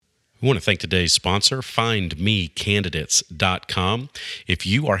We want to thank today's sponsor, FindMeCandidates.com. If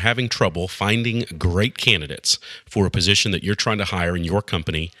you are having trouble finding great candidates for a position that you're trying to hire in your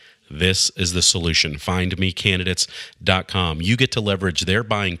company, this is the solution, FindMeCandidates.com. You get to leverage their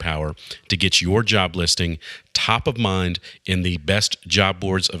buying power to get your job listing top of mind in the best job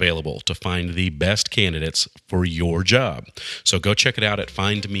boards available to find the best candidates for your job. So go check it out at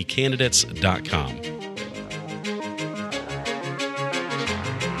FindMeCandidates.com.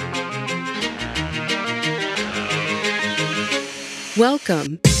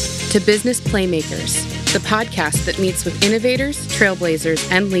 Welcome to Business Playmakers, the podcast that meets with innovators,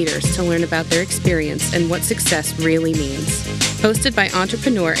 trailblazers, and leaders to learn about their experience and what success really means. Hosted by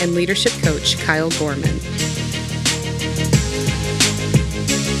entrepreneur and leadership coach Kyle Gorman.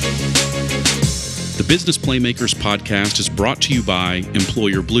 The Business Playmakers podcast is brought to you by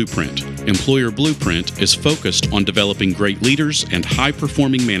Employer Blueprint. Employer Blueprint is focused on developing great leaders and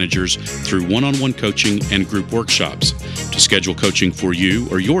high-performing managers through one-on-one coaching and group workshops. To schedule coaching for you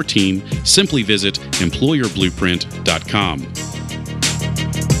or your team, simply visit employerblueprint.com.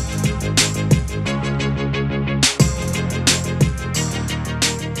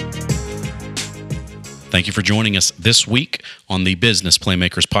 Thank you for joining us this week on the Business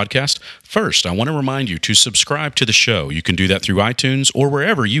Playmakers podcast. First, I want to remind you to subscribe to the show. You can do that through iTunes or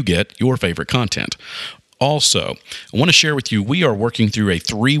wherever you get your favorite content. Also, I want to share with you, we are working through a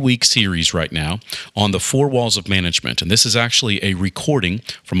 3-week series right now on the 4 walls of management. And this is actually a recording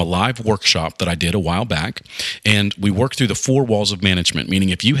from a live workshop that I did a while back. And we worked through the 4 walls of management, meaning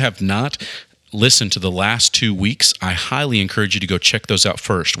if you have not listened to the last 2 weeks, I highly encourage you to go check those out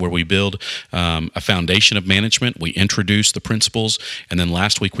first, where we build a foundation of management. We introduce the principles. And then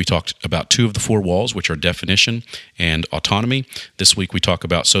last week we talked about 2 of the 4 walls, which are definition and autonomy. This week we talk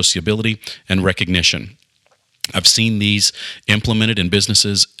about sociability and recognition. I've seen these implemented in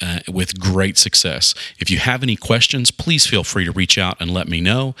businesses with great success. If you have any questions, please feel free to reach out and let me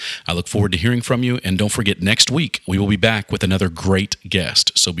know. I look forward to hearing from you. And don't forget, next week, we will be back with another great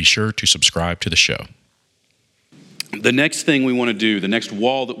guest. So be sure to subscribe to the show. The next thing we want to do, the next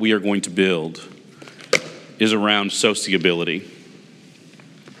wall that we are going to build, is around sociability.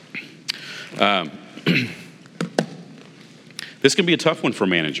 This can be a tough one for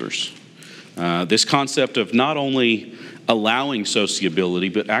managers. This concept of not only allowing sociability,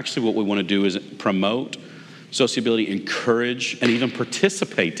 but actually what we want to do is promote sociability, encourage, and even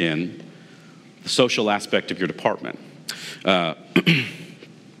participate in the social aspect of your department.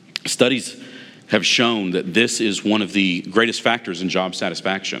 Studies have shown that this is one of the greatest factors in job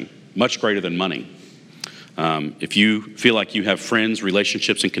satisfaction, much greater than money. If you feel like you have friends,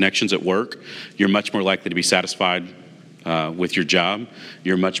 relationships, and connections at work, you're much more likely to be satisfied with your job.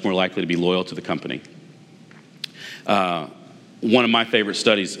 You're much more likely to be loyal to the company. One of my favorite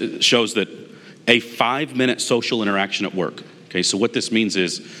studies shows that a 5-minute social interaction at work. Okay, so what this means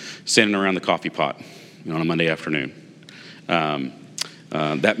is standing around the coffee pot, on a Monday afternoon.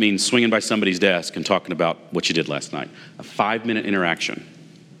 That means swinging by somebody's desk and talking about what you did last night. A 5-minute interaction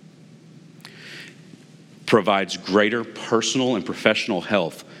provides greater personal and professional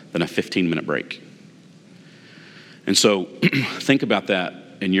health than a 15-minute break. And so think about that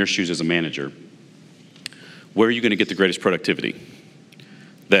in your shoes as a manager. Where are you going to get the greatest productivity?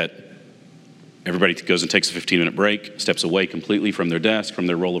 That everybody goes and takes a 15-minute break, steps away completely from their desk, from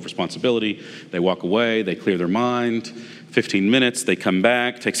their role of responsibility. They walk away, they clear their mind. 15 minutes, they come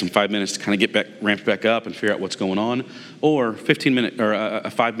back, take some 5 minutes to kind of get back, ramped back up and figure out what's going on. Or a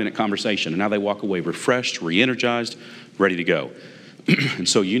 5-minute conversation, and now they walk away refreshed, re-energized, ready to go. And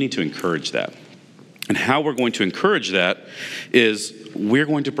so you need to encourage that. And how we're going to encourage that is we're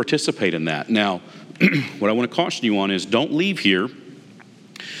going to participate in that. Now, what I want to caution you on is don't leave here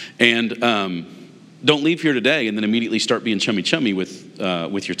and don't leave here today and then immediately start being chummy with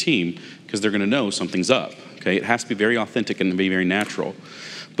your team, because they're going to know something's up. Okay, it has to be very authentic and be very natural.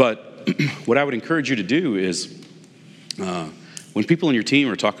 But what I would encourage you to do is when people in your team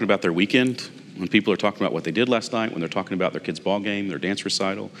are talking about their weekend, when people are talking about what they did last night, when they're talking about their kid's ball game, their dance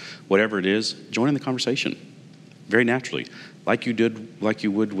recital, whatever it is, join in the conversation very naturally, like you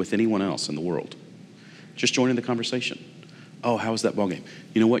would with anyone else in the world. Just join in the conversation. Oh, how was that ball game?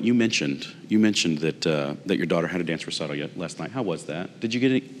 You know what? You mentioned that your daughter had a dance recital last night. How was that? Do you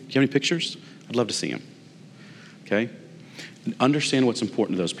have any pictures? I'd love to see them. Okay? And understand what's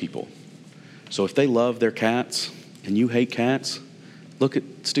important to those people. So if they love their cats and you hate cats, look at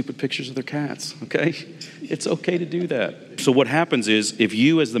stupid pictures of their cats, okay? It's okay to do that. So what happens is, if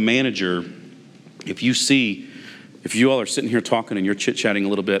you as the manager, if you all are sitting here talking and you're chit-chatting a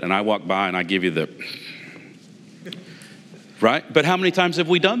little bit, and I walk by and I give you the right? But how many times have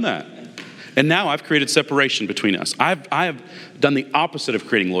we done that? And now I've created separation between us. I have done the opposite of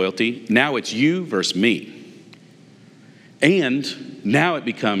creating loyalty. Now it's you versus me. And now it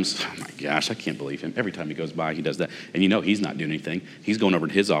becomes, oh my gosh, I can't believe him. Every time he goes by, he does that. And he's not doing anything. He's going over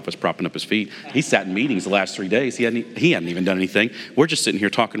to his office, propping up his feet. He sat in meetings the last 3 days. He hadn't even done anything. We're just sitting here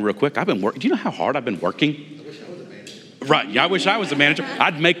talking real quick. I've been working. Do you know how hard I've been working? I wish I was a manager. Right. Yeah, I wish I was a manager.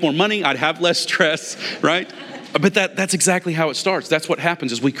 I'd make more money. I'd have less stress, right? But that's exactly how it starts. That's what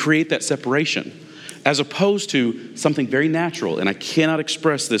happens is we create that separation as opposed to something very natural. And I cannot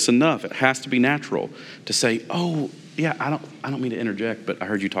express this enough. It has to be natural to say, oh, yeah, I don't mean to interject, but I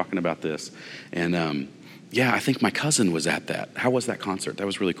heard you talking about this. And I think my cousin was at that. How was that concert? That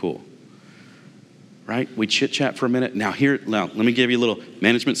was really cool. Right? We chit chat for a minute. Now let me give you a little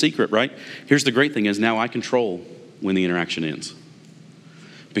management secret, right? Here's the great thing is now I control when the interaction ends.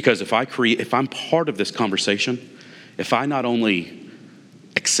 Because if I'm part of this conversation, if I not only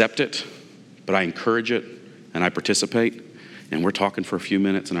accept it, but I encourage it and I participate, and we're talking for a few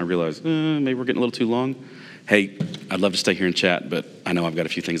minutes and I realize, maybe we're getting a little too long. Hey, I'd love to stay here and chat, but I know I've got a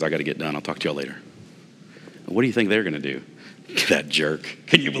few things I got to get done. I'll talk to y'all later. What do you think they're going to do? That jerk.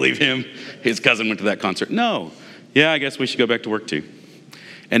 Can you believe him? His cousin went to that concert. No. Yeah, I guess we should go back to work too.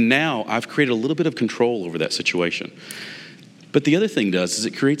 And now I've created a little bit of control over that situation. But the other thing does is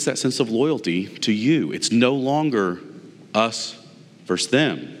it creates that sense of loyalty to you. It's no longer us versus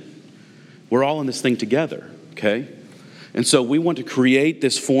them. We're all in this thing together, okay? And so we want to create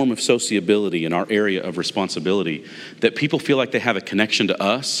this form of sociability in our area of responsibility that people feel like they have a connection to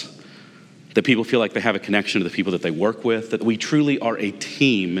us, that people feel like they have a connection to the people that they work with, that we truly are a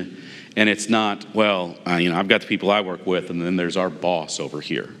team, and it's not, I've got the people I work with, and then there's our boss over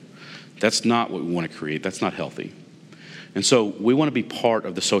here. That's not what we want to create. That's not healthy. And so we want to be part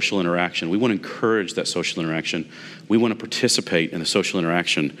of the social interaction. We want to encourage that social interaction. We want to participate in the social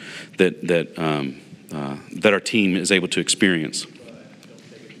interaction that our team is able to experience.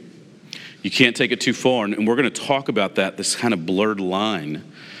 You can't take it too far, and we're going to talk about that, this kind of blurred line,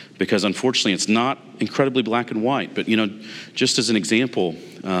 because unfortunately it's not incredibly black and white. But, just as an example,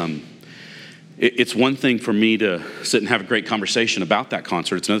 it's one thing for me to sit and have a great conversation about that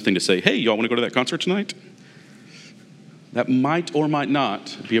concert. It's another thing to say, hey, y'all want to go to that concert tonight? That might or might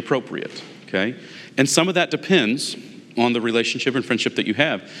not be appropriate, okay? And some of that depends on the relationship and friendship that you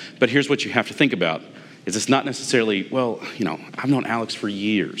have. But here's what you have to think about, is it's not necessarily, I've known Alex for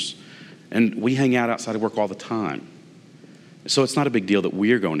years, and we hang out outside of work all the time. So it's not a big deal that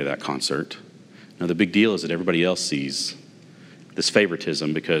we're going to that concert. No, the big deal is that everybody else sees this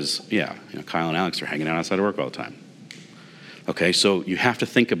favoritism because, Kyle and Alex are hanging out outside of work all the time. Okay, so you have to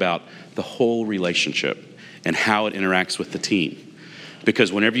think about the whole relationship and how it interacts with the team.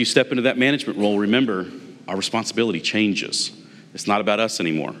 Because whenever you step into that management role, remember, our responsibility changes. It's not about us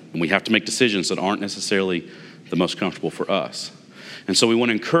anymore. And we have to make decisions that aren't necessarily the most comfortable for us. And so we want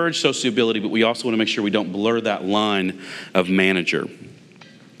to encourage sociability, but we also want to make sure we don't blur that line of manager.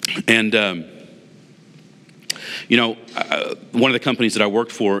 And, one of the companies that I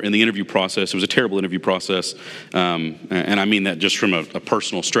worked for in the interview process, it was a terrible interview process, and I mean that just from a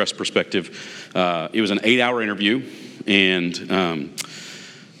personal stress perspective. It was an 8-hour interview, and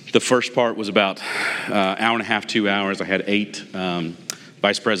the first part was about hour and a half, 2 hours. I had 8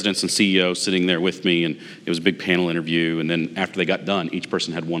 vice presidents and CEOs sitting there with me, and it was a big panel interview. And then after they got done, each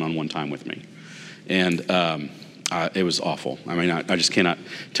person had one-on-one time with me. And it was awful. I mean, I just cannot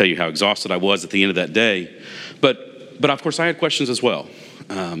tell you how exhausted I was at the end of that day. But of course, I had questions as well.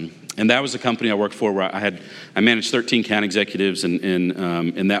 And that was the company I worked for, where I managed 13 account executives, and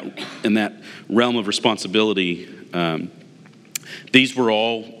in that realm of responsibility, these were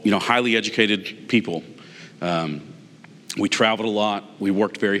all highly educated people. We traveled a lot. We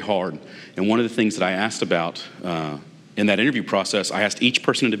worked very hard. And one of the things that I asked about in that interview process, I asked each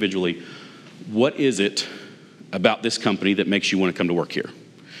person individually, what is it about this company that makes you want to come to work here?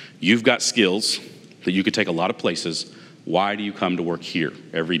 You've got skills that you could take a lot of places. Why do you come to work here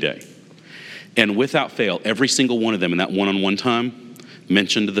every day? And without fail, every single one of them in that one-on-one time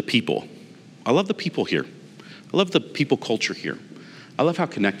mentioned the people. I love the people here. I love the people culture here. I love how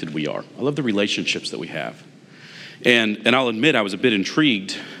connected we are. I love the relationships that we have. And I'll admit I was a bit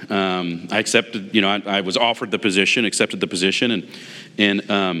intrigued. I accepted, I was offered the position, accepted the position, and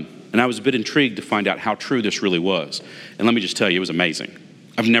I was a bit intrigued to find out how true this really was. And let me just tell you, it was amazing.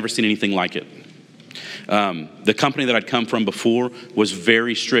 I've never seen anything like it. The company that I'd come from before was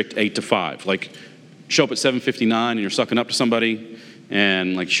very strict 8 to 5. Like, show up at 7:59 and you're sucking up to somebody,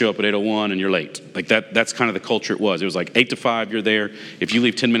 and like show up at 8:01 and you're late. Like that's kind of the culture it was. It was like 8 to 5, you're there. If you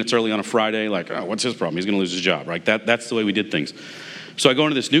leave 10 minutes early on a Friday, like, oh, what's his problem? He's going to lose his job, right? That's the way we did things. So I go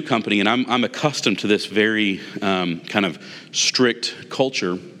into this new company, and I'm accustomed to this very kind of strict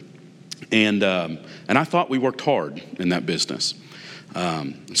culture, and I thought we worked hard in that business.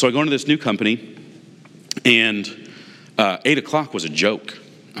 So I go into this new company, and 8 o'clock was a joke.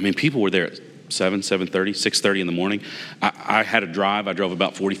 I mean, people were there at 7:30, 6:30 in the morning. I had a drive. I drove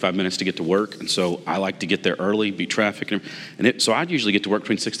about 45 minutes to get to work, and so I like to get there early, beat traffic. So I'd usually get to work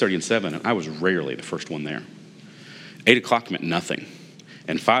between 6:30 and 7, and I was rarely the first one there. 8 o'clock meant nothing,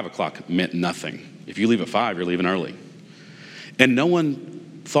 and 5 o'clock meant nothing. If you leave at 5, you're leaving early. And no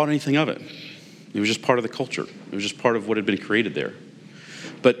one thought anything of it. It was just part of the culture. It was just part of what had been created there.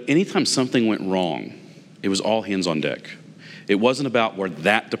 But anytime something went wrong, it was all hands on deck. It wasn't about where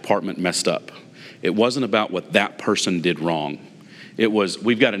that department messed up. It wasn't about what that person did wrong. It was,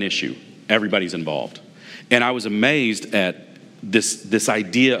 we've got an issue. Everybody's involved. And I was amazed at this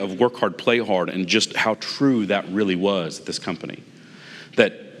idea of work hard, play hard, and just how true that really was at this company.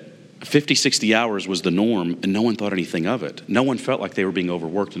 That 50, 60 hours was the norm, and no one thought anything of it. No one felt like they were being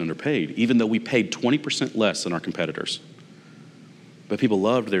overworked and underpaid, even though we paid 20% less than our competitors. But people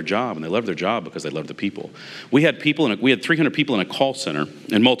loved their job, and they loved their job because they loved the people. We had 300 people in a call center,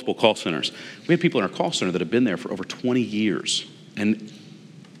 in multiple call centers. We had people in our call center that had been there for over 20 years and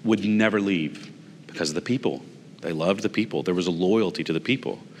would never leave because of the people. They loved the people. There was a loyalty to the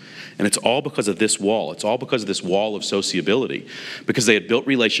people. And it's all because of this wall. It's all because of this wall of sociability, because they had built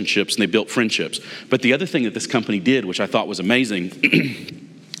relationships and they built friendships. But the other thing that this company did, which I thought was amazing,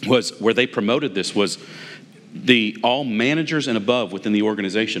 was where they promoted this was all managers and above within the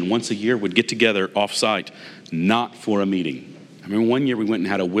organization once a year would get together off-site, not for a meeting. I remember one year we went and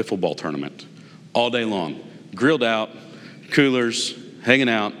had a wiffle ball tournament all day long, grilled out, coolers, hanging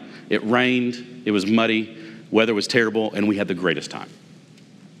out. It rained, it was muddy, weather was terrible, and we had the greatest time.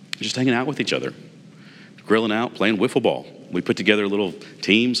 Just hanging out with each other, grilling out, playing wiffle ball. We put together little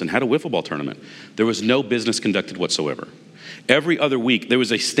teams and had a wiffle ball tournament. There was no business conducted whatsoever. Every other week, there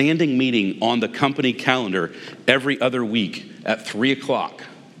was a standing meeting on the company calendar every other week at 3 o'clock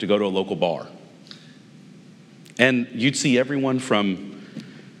to go to a local bar. And you'd see everyone from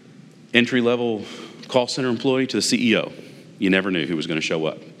entry-level call center employee to the CEO. You never knew who was going to show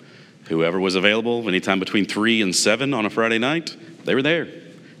up. Whoever was available anytime between 3 and 7 on a Friday night, they were there,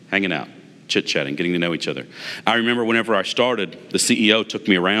 hanging out, chit-chatting, getting to know each other. I remember whenever I started, the CEO took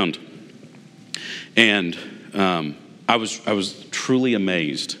me around, and I was truly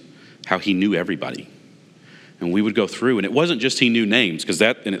amazed how he knew everybody. And we would go through, and it wasn't just he knew names, because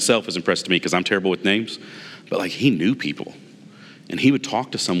that in itself is impressive to me, because I'm terrible with names, but like he knew people. And he would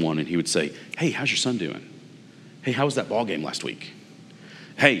talk to someone, and he would say, hey, how's your son doing? Hey, how was that ball game last week?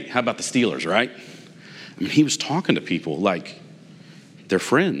 Hey, how about the Steelers, right? I mean, he was talking to people like they're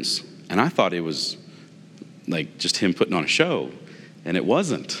friends. And I thought it was like just him putting on a show, and it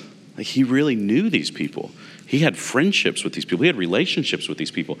wasn't. Like he really knew these people. He had friendships with these people. He had relationships with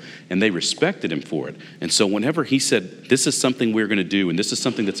these people, and they respected him for it. And so whenever he said, this is something we're going to do, and this is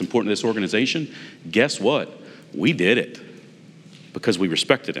something that's important to this organization, guess what? We did it because we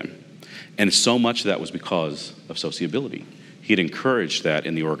respected him. And so much of that was because of sociability. He had encouraged that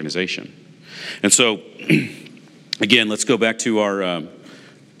in the organization. And so, again, let's go back to our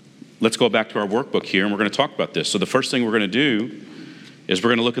workbook here, and we're going to talk about this. So the first thing we're going to do is we're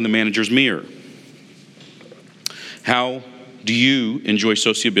going to look in the manager's mirror. How do you enjoy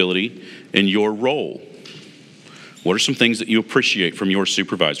sociability in your role? What are some things that you appreciate from your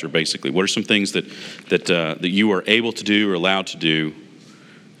supervisor, basically? What are some things that you are able to do or allowed to do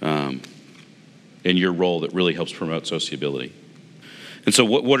in your role that really helps promote sociability? And so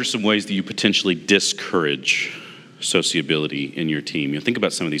what are some ways that you potentially discourage sociability in your team? Think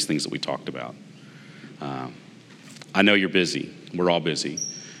about some of these things that we talked about. I know you're busy. We're all busy.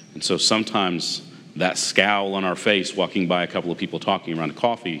 And so sometimes that scowl on our face walking by a couple of people talking around a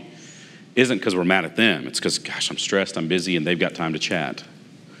coffee isn't because we're mad at them. It's because, gosh, I'm stressed, I'm busy, and they've got time to chat.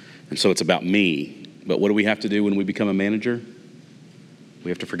 And so it's about me. But what do we have to do when we become a manager?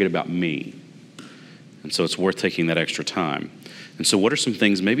 We have to forget about me. And so it's worth taking that extra time. And so what are some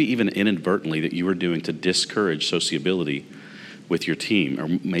things, maybe even inadvertently, that you are doing to discourage sociability with your team? Or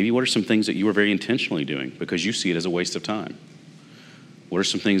maybe what are some things that you are very intentionally doing because you see it as a waste of time? What are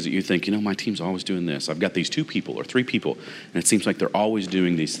some things that you think, my team's always doing this. I've got these 2 people or 3 people, and it seems like they're always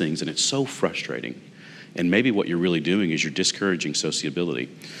doing these things, and it's so frustrating. And maybe what you're really doing is you're discouraging sociability.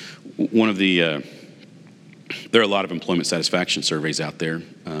 There are a lot of employment satisfaction surveys out there,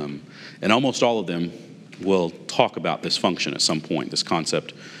 and almost all of them will talk about this function at some point, this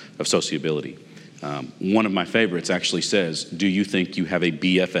concept of sociability. One of my favorites actually says, do you think you have a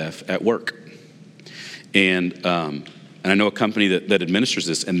BFF at work? And I know a company that administers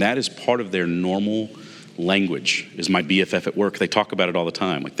this, and that is part of their normal language, is my BFF at work. They talk about it all the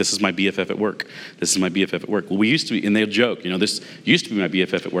time. Like, this is my BFF at work. This is my BFF at work. Well, we used to be, and they'll joke, this used to be my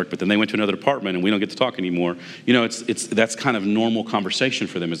BFF at work, but then they went to another department and we don't get to talk anymore. That's kind of normal conversation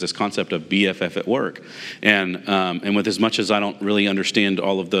for them, is this concept of BFF at work. And with as much as I don't really understand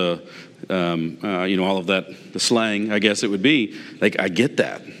all of the, all of that, the slang, I guess it would be, like, I get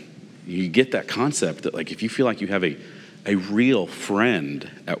that. You get that concept that, like, if you feel like you have a real friend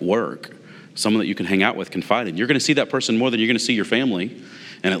at work, someone that you can hang out with, confide in, you're going to see that person more than you're going to see your family.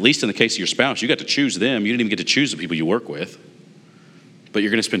 And at least in the case of your spouse, you got to choose them. You didn't even get to choose the people you work with, but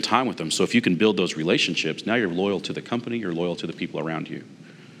you're going to spend time with them. So if you can build those relationships, now you're loyal to the company, you're loyal to the people around you.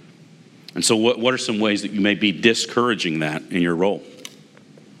 And so what are some ways that you may be discouraging that in your role?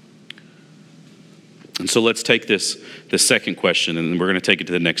 And so let's take this second question, and we're going to take it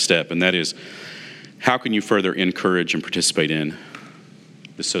to the next step, and that is, how can you further encourage and participate in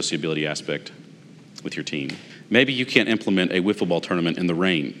the sociability aspect with your team? Maybe you can't implement a wiffle ball tournament in the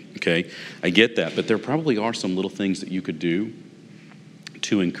rain, okay? I get that, but there probably are some little things that you could do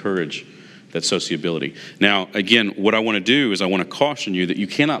to encourage that sociability. Now, again, what I want to do is I want to caution you that you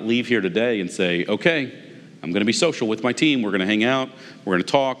cannot leave here today and say, okay, I'm going to be social with my team. We're going to hang out. We're going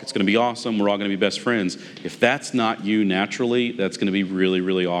to talk. It's going to be awesome. We're all going to be best friends. If that's not you naturally, that's going to be really,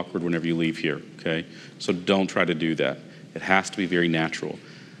 really awkward whenever you leave here, okay? So don't try to do that. It has to be very natural.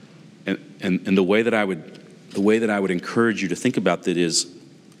 And the way that I would encourage you to think about that is,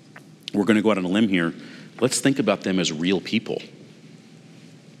 we're going to go out on a limb here. Let's think about them as real people,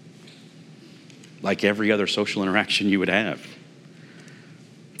 like every other social interaction you would have.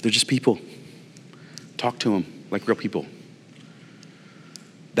 They're just people. Talk to them like real people.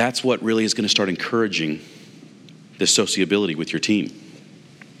 That's what really is going to start encouraging this sociability with your team.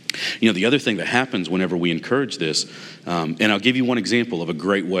 The other thing that happens whenever we encourage this, and I'll give you one example of a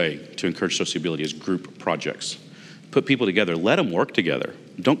great way to encourage sociability, is group projects. Put people together. Let them work together.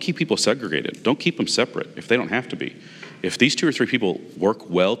 Don't keep people segregated. Don't keep them separate if they don't have to be. If these 2 or 3 people work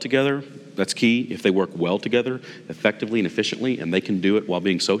well together, that's key. If they work well together, effectively and efficiently, and they can do it while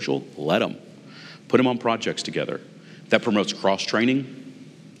being social, let them. Put them on projects together. That promotes cross-training.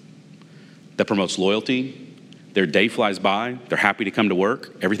 That promotes loyalty. Their day flies by. They're happy to come to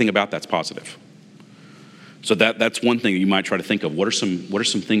work. Everything about that's positive. So that's one thing that you might try to think of. What are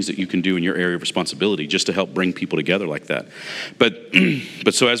some things that you can do in your area of responsibility just to help bring people together like that?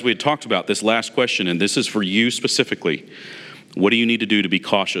 But so as we had talked about, this last question, and this is for you specifically, what do you need to do to be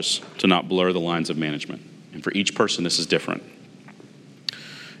cautious to not blur the lines of management? And for each person, this is different.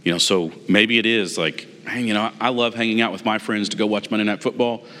 So maybe it is like, hey, I love hanging out with my friends to go watch Monday Night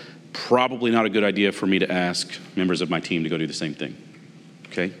Football. Probably not a good idea for me to ask members of my team to go do the same thing,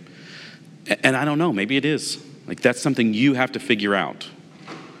 okay? And I don't know, maybe it is. Like, that's something you have to figure out,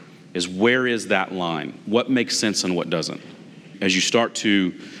 is where is that line? What makes sense and what doesn't? As you start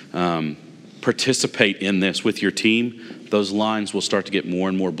to participate in this with your team, those lines will start to get more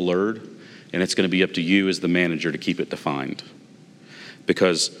and more blurred, and it's going to be up to you as the manager to keep it defined.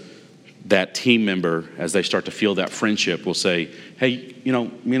 Because that team member, as they start to feel that friendship, will say, hey,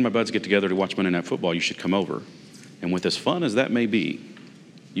 me and my buds get together to watch Monday Night Football. You should come over. And with as fun as that may be,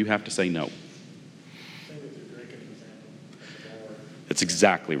 you have to say no. It's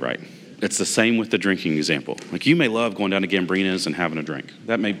exactly right. It's the same with the drinking example. Like, you may love going down to Gambrina's and having a drink.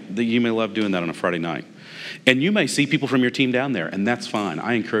 You may love doing that on a Friday night. And you may see people from your team down there, and that's fine.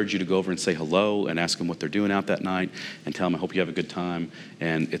 I encourage you to go over and say hello and ask them what they're doing out that night and tell them, I hope you have a good time,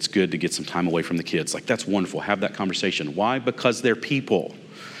 and it's good to get some time away from the kids. Like, that's wonderful. Have that conversation. Why? Because they're people,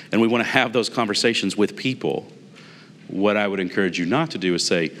 and we want to have those conversations with people. What I would encourage you not to do is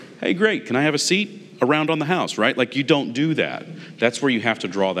say, hey, great, can I have a seat around on the house, right? Like, you don't do that. That's where you have to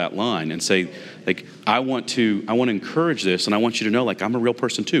draw that line and say, like, I want to encourage this, and I want you to know, like, I'm a real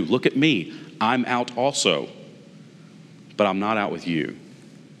person too. Look at me. I'm out also, but I'm not out with you,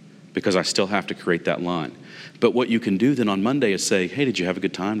 because I still have to create that line. But what you can do then on Monday is say, hey, did you have a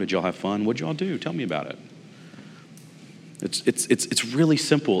good time? Did y'all have fun? What'd y'all do? Tell me about it. It's really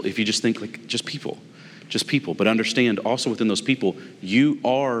simple if you just think like just people. But understand also within those people, you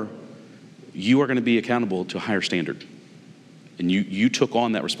are going to be accountable to a higher standard. And you took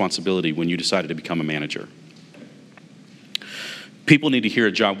on that responsibility when you decided to become a manager. People need to hear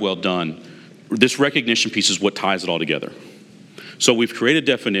a job well done. This recognition piece is what ties it all together. So we've created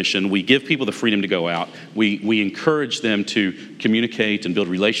definition. We give people the freedom to go out. We encourage them to communicate and build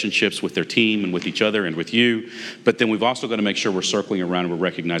relationships with their team and with each other and with you. But then we've also got to make sure we're circling around and we're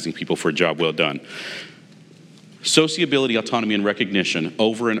recognizing people for a job well done. Sociability, autonomy, and recognition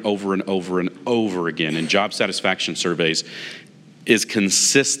over and over and over and over again in job satisfaction surveys is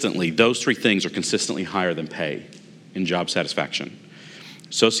consistently, those three things are consistently higher than pay in job satisfaction.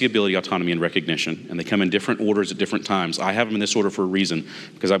 Sociability, autonomy, and recognition, and they come in different orders at different times. I have them in this order for a reason,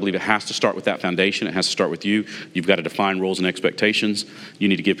 because I believe it has to start with that foundation. It has to start with you. You've got to define roles and expectations. You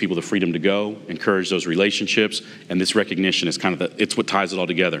need to give people the freedom to go, encourage those relationships, and this recognition is kind of it's what ties it all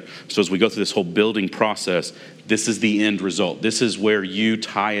together. So as we go through this whole building process, this is the end result. This is where you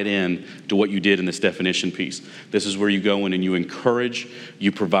tie it in to what you did in this definition piece. This is where you go in and you encourage,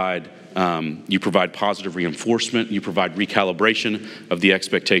 you provide positive reinforcement, you provide recalibration of the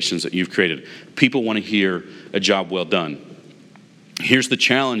expectations that you've created. People want to hear a job well done. Here's the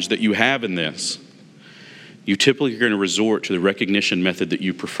challenge that you have in this. You typically are going to resort to the recognition method that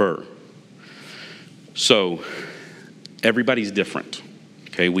you prefer. So everybody's different,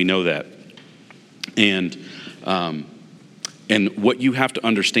 okay? We know that. And what you have to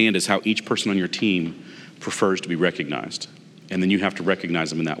understand is how each person on your team prefers to be recognized. And then you have to recognize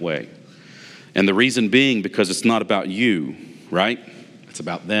them in that way. And the reason being because it's not about you, right? It's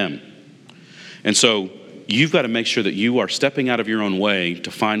about them. And so you've got to make sure that you are stepping out of your own way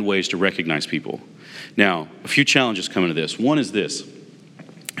to find ways to recognize people. Now, a few challenges come into this. One is this.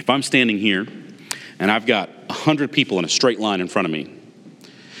 If I'm standing here and I've got 100 people in a straight line in front of me,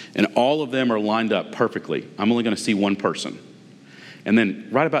 and all of them are lined up perfectly, I'm only going to see one person. And then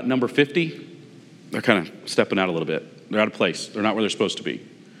right about number 50, they're kind of stepping out a little bit. They're out of place. They're not where they're supposed to be.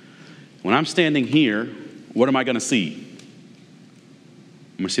 When I'm standing here, what am I going to see?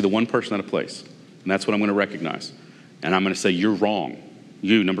 I'm going to see the one person out of place. And that's what I'm going to recognize. And I'm going to say, you're wrong.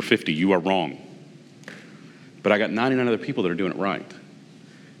 You, number 50, you are wrong. But I got 99 other people that are doing it right.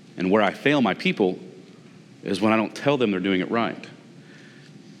 And where I fail my people is when I don't tell them they're doing it right.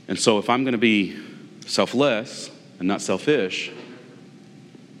 And so if I'm going to be selfless and not selfish,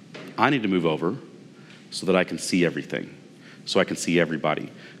 I need to move over so that I can see everything, so I can see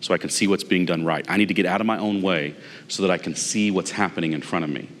everybody, so I can see what's being done right. I need to get out of my own way so that I can see what's happening in front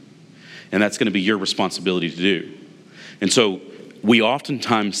of me. And that's going to be your responsibility to do. And so we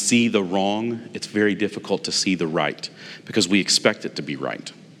oftentimes see the wrong. It's very difficult to see the right because we expect it to be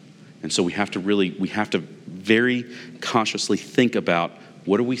right. And so we have to very consciously think about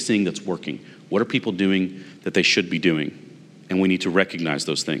what are we seeing that's working? What are people doing that they should be doing? And we need to recognize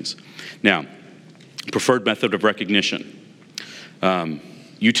those things. Now, preferred method of recognition.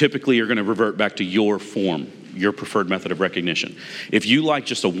 You typically are going to revert back to your form, your preferred method of recognition. If you like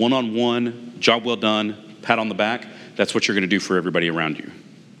just a one-on-one, job well done, pat on the back, that's what you're going to do for everybody around you.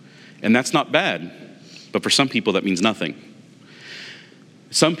 And that's not bad, but for some people that means nothing.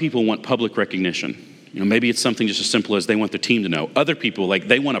 Some people want public recognition. Maybe it's something just as simple as they want the team to know. Other people, like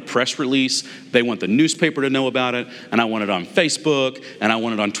they want a press release, they want the newspaper to know about it, and I want it on Facebook, and I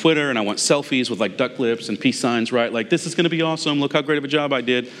want it on Twitter, and I want selfies with like duck lips and peace signs, right? Like, this is gonna be awesome, look how great of a job I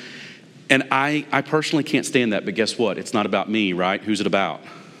did. And I personally can't stand that, but guess what? It's not about me, right? Who's it about?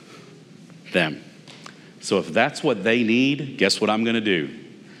 Them. So if that's what they need, guess what I'm gonna do?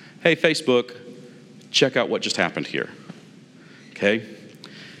 Hey, Facebook, check out what just happened here, okay?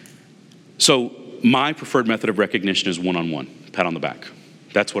 So my preferred method of recognition is one-on-one, pat on the back.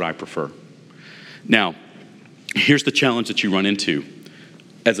 That's what I prefer. Now, here's the challenge that you run into.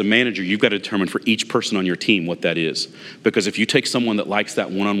 As a manager, you've got to determine for each person on your team what that is. Because if you take someone that likes that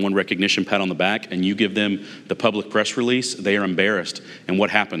one-on-one recognition, pat on the back, and you give them the public press release, they are embarrassed. And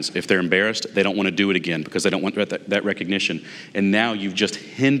what happens? If they're embarrassed, they don't want to do it again because they don't want that recognition. And now you've just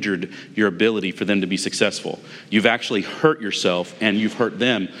hindered your ability for them to be successful. You've actually hurt yourself and you've hurt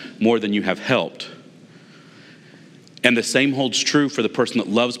them more than you have helped. And the same holds true for the person that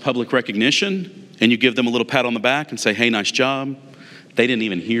loves public recognition and you give them a little pat on the back and say, hey, nice job. They didn't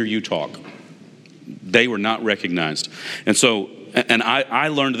even hear you talk. They were not recognized. And so, I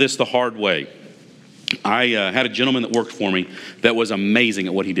learned this the hard way. I had a gentleman that worked for me that was amazing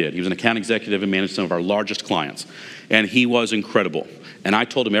at what he did. He was an account executive and managed some of our largest clients. And he was incredible. And I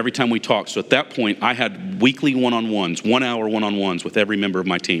told him every time we talked, so at that point, I had weekly one-on-ones, 1 hour one-on-ones with every member of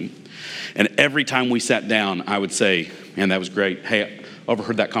my team. And every time we sat down, I would say, man, that was great. Hey,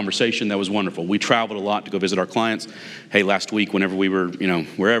 overheard that conversation. That was wonderful. We traveled a lot to go visit our clients. Hey, last week, whenever we were,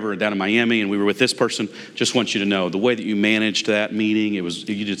 wherever, down in Miami, and we were with this person, just want you to know the way that you managed that meeting,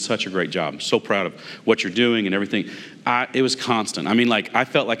 you did such a great job. I'm so proud of what you're doing and everything. It was constant. I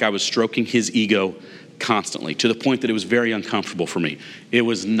felt like I was stroking his ego constantly, to the point that it was very uncomfortable for me. It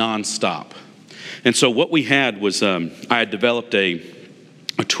was nonstop. And so what we had was I had developed a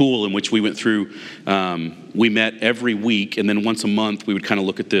tool in which we went through, we met every week, and then once a month we would kind of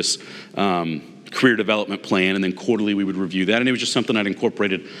look at this career development plan, and then quarterly we would review that. And it was just something I'd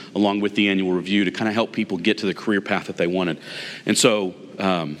incorporated along with the annual review to kind of help people get to the career path that they wanted. And so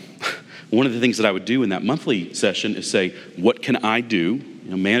one of the things that I would do in that monthly session is say, what can I do?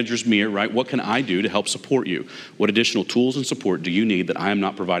 Manager's mirror, right? What can I do to help support you? What additional tools and support do you need that I am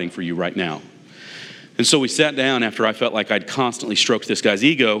not providing for you right now? And so we sat down after I felt like I'd constantly stroked this guy's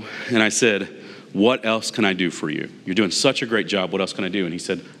ego, and I said, what else can I do for you? You're doing such a great job. What else can I do? And he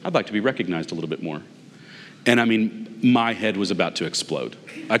said, I'd like to be recognized a little bit more. And I mean, my head was about to explode.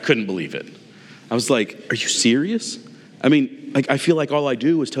 I couldn't believe it. I was like, are you serious? I mean, like, I feel like all I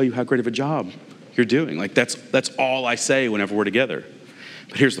do is tell you how great of a job you're doing. Like, that's all I say whenever we're together.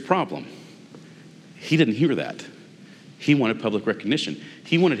 But here's the problem. He didn't hear that. He wanted public recognition.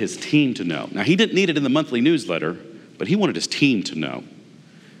 He wanted his team to know. Now, he didn't need it in the monthly newsletter, but he wanted his team to know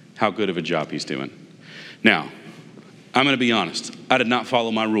how good of a job he's doing. Now, I'm going to be honest. I did not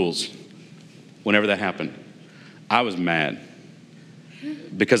follow my rules whenever that happened. I was mad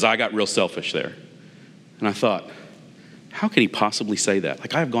because I got real selfish there. And I thought, how can he possibly say that?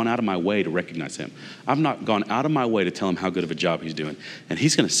 Like, I've gone out of my way to recognize him. I've not gone out of my way to tell him how good of a job he's doing. And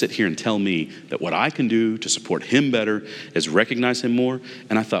he's going to sit here and tell me that what I can do to support him better is recognize him more.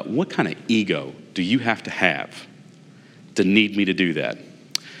 And I thought, what kind of ego do you have to need me to do that?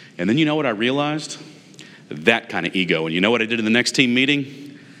 And then you know what I realized? That kind of ego. And you know what I did in the next team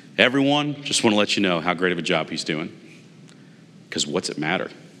meeting? Everyone, just want to let you know how great of a job he's doing. Because what's it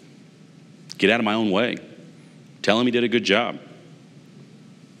matter? Get out of my own way. Tell him he did a good job.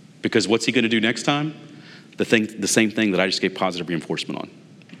 Because what's he going to do next time? The same thing that I just gave positive reinforcement on.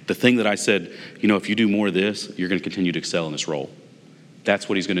 The thing that I said, if you do more of this, you're going to continue to excel in this role. That's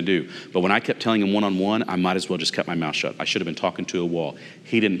what he's going to do. But when I kept telling him one-on-one, I might as well just kept my mouth shut. I should have been talking to a wall.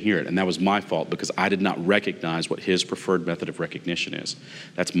 He didn't hear it, and that was my fault because I did not recognize what his preferred method of recognition is.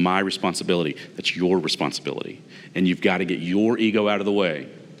 That's my responsibility. That's your responsibility. And you've got to get your ego out of the way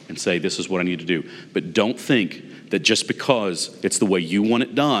and say, this is what I need to do. But don't think that just because it's the way you want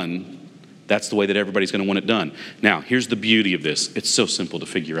it done, that's the way that everybody's going to want it done. Now, here's the beauty of this. It's so simple to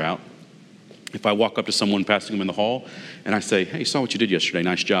figure out. If I walk up to someone passing them in the hall and I say, hey, saw what you did yesterday,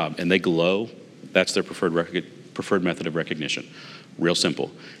 nice job, and they glow, that's their preferred method of recognition. Real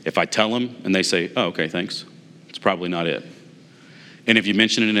simple. If I tell them and they say, oh, okay, thanks, it's probably not it. And if you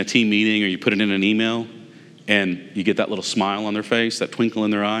mention it in a team meeting or you put it in an email and you get that little smile on their face, that twinkle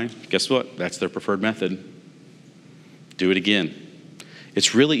in their eye, guess what? That's their preferred method. Do it again.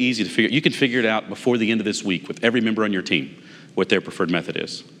 It's really easy to figure. You can figure it out before the end of this week with every member on your team, what their preferred method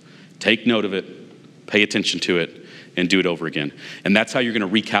is. Take note of it, pay attention to it, and do it over again. And that's how you're going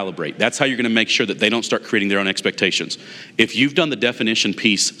to recalibrate. That's how you're going to make sure that they don't start creating their own expectations. If you've done the definition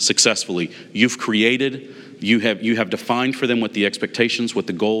piece successfully, you have defined for them what the expectations, what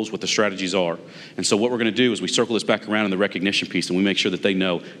the goals, what the strategies are. And so what we're going to do is we circle this back around in the recognition piece, and we make sure that they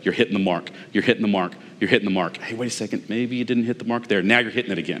know you're hitting the mark, you're hitting the mark, you're hitting the mark. Hey, wait a second, maybe you didn't hit the mark there. Now you're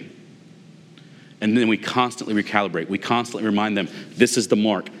hitting it again. And then we constantly recalibrate. We constantly remind them, this is the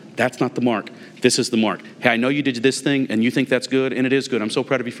mark. That's not the mark. This is the mark. Hey, I know you did this thing and you think that's good, and it is good. I'm so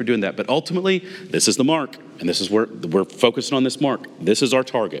proud of you for doing that. But ultimately, this is the mark, and this is where we're focusing on this mark. This is our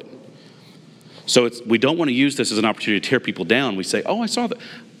target. So we don't want to use this as an opportunity to tear people down. We say, oh, I saw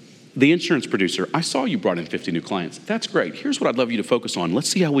the insurance producer. I saw you brought in 50 new clients. That's great. Here's what I'd love you to focus on. Let's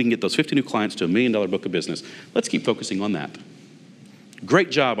see how we can get those 50 new clients to $1 million book of business. Let's keep focusing on that.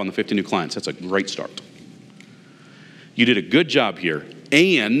 Great job on the 50 new clients. That's a great start. You did a good job here.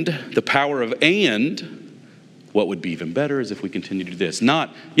 And the power of and, what would be even better is if we continue to do this.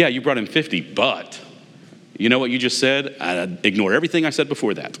 Not, yeah, you brought in 50, but you know what you just said? Ignore everything I said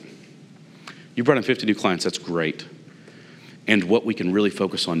before that. You brought in 50 new clients. That's great. And what we can really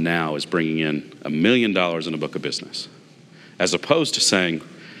focus on now is bringing in $1 million in a book of business. As opposed to saying,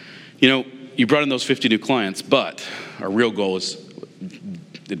 you brought in those 50 new clients, but our real goal is,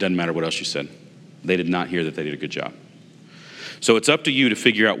 it doesn't matter what else you said. They did not hear that they did a good job. So it's up to you to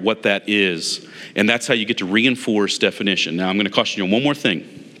figure out what that is, and that's how you get to reinforce definition. Now, I'm going to caution you on one more thing.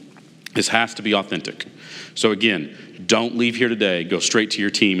 This has to be authentic. So again, don't leave here today, go straight to your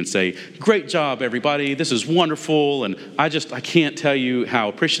team and say, great job, everybody. This is wonderful, and I can't tell you how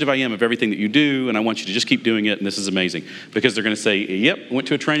appreciative I am of everything that you do, and I want you to just keep doing it, and this is amazing. Because they're going to say, yep, went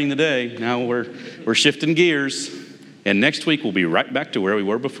to a training today. Now we're shifting gears, and next week we'll be right back to where we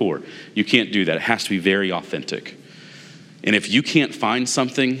were before. You can't do that. It has to be very authentic. And if you can't find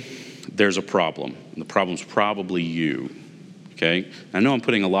something, there's a problem. and the problem's probably you. Okay? I know I'm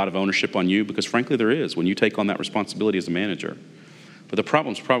putting a lot of ownership on you because frankly there is when you take on that responsibility as a manager. But the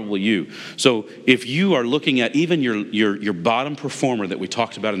problem's probably you. So if you are looking at even your bottom performer that we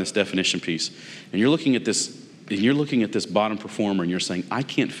talked about in this definition piece, and you're looking at this bottom performer and you're saying, I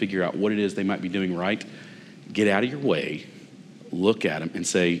can't figure out what it is they might be doing right, get out of your way, look at them and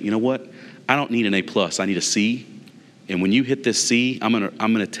say, you know what? I don't need an A+, I need a C. And when you hit this C, I'm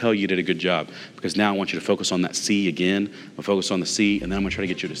gonna tell you did a good job, because now I want you to focus on that C again. I'll focus on the C, and then I'm gonna try to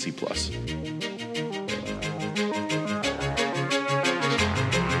get you to C+.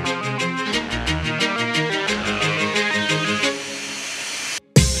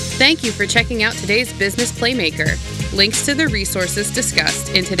 Thank you for checking out today's Business Playmaker. Links to the resources discussed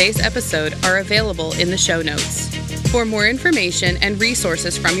in today's episode are available in the show notes. For more information and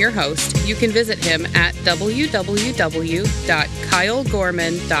resources from your host, you can visit him at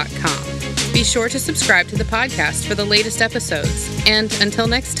www.kylegorman.com. Be sure to subscribe to the podcast for the latest episodes. And until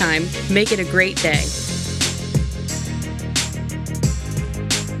next time, make it a great day.